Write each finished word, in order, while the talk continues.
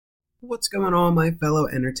What's going on, my fellow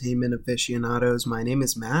entertainment aficionados? My name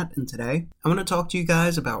is Matt, and today I want to talk to you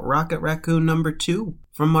guys about Rocket Raccoon number 2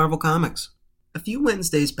 from Marvel Comics. A few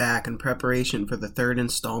Wednesdays back, in preparation for the third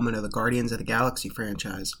installment of the Guardians of the Galaxy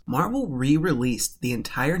franchise, Marvel re-released the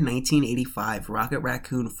entire 1985 Rocket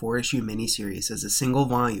Raccoon 4-issue miniseries as a single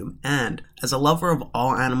volume, and, as a lover of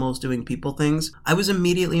all animals doing people things, I was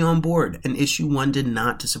immediately on board, and issue 1 did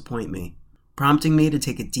not disappoint me, prompting me to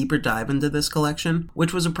take a deeper dive into this collection,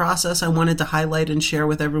 which was a process I wanted to highlight and share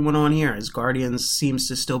with everyone on here, as Guardians seems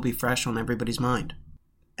to still be fresh on everybody's mind.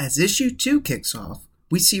 As issue 2 kicks off,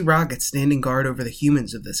 we see Rocket standing guard over the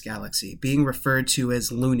humans of this galaxy, being referred to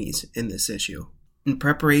as loonies in this issue. In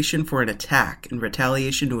preparation for an attack in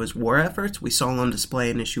retaliation to his war efforts we saw on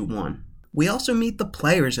display in issue 1. We also meet the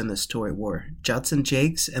players in this toy war, Judson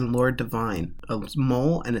Jakes and Lord Divine, a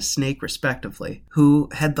mole and a snake respectively, who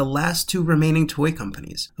had the last two remaining toy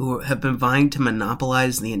companies, who have been vying to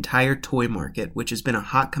monopolize the entire toy market, which has been a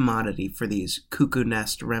hot commodity for these cuckoo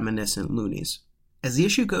nest reminiscent loonies. As the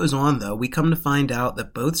issue goes on, though, we come to find out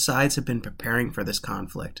that both sides have been preparing for this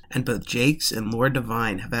conflict, and both Jakes and Lord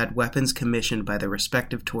Divine have had weapons commissioned by their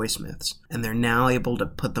respective toysmiths, and they're now able to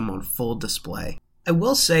put them on full display. I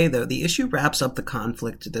will say, though, the issue wraps up the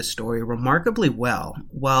conflict of this story remarkably well,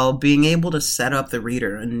 while being able to set up the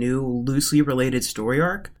reader a new, loosely related story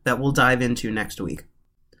arc that we'll dive into next week.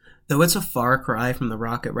 Though it's a far cry from the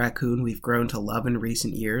Rocket Raccoon we've grown to love in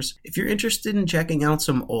recent years, if you're interested in checking out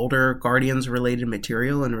some older Guardians-related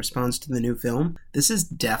material in response to the new film, this is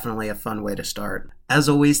definitely a fun way to start. As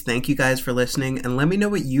always, thank you guys for listening, and let me know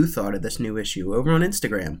what you thought of this new issue over on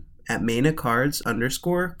Instagram, at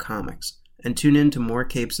 @MainaCards_comics. And tune in to more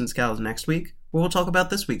Capes and Scowls next week, where we'll talk about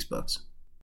this week's books.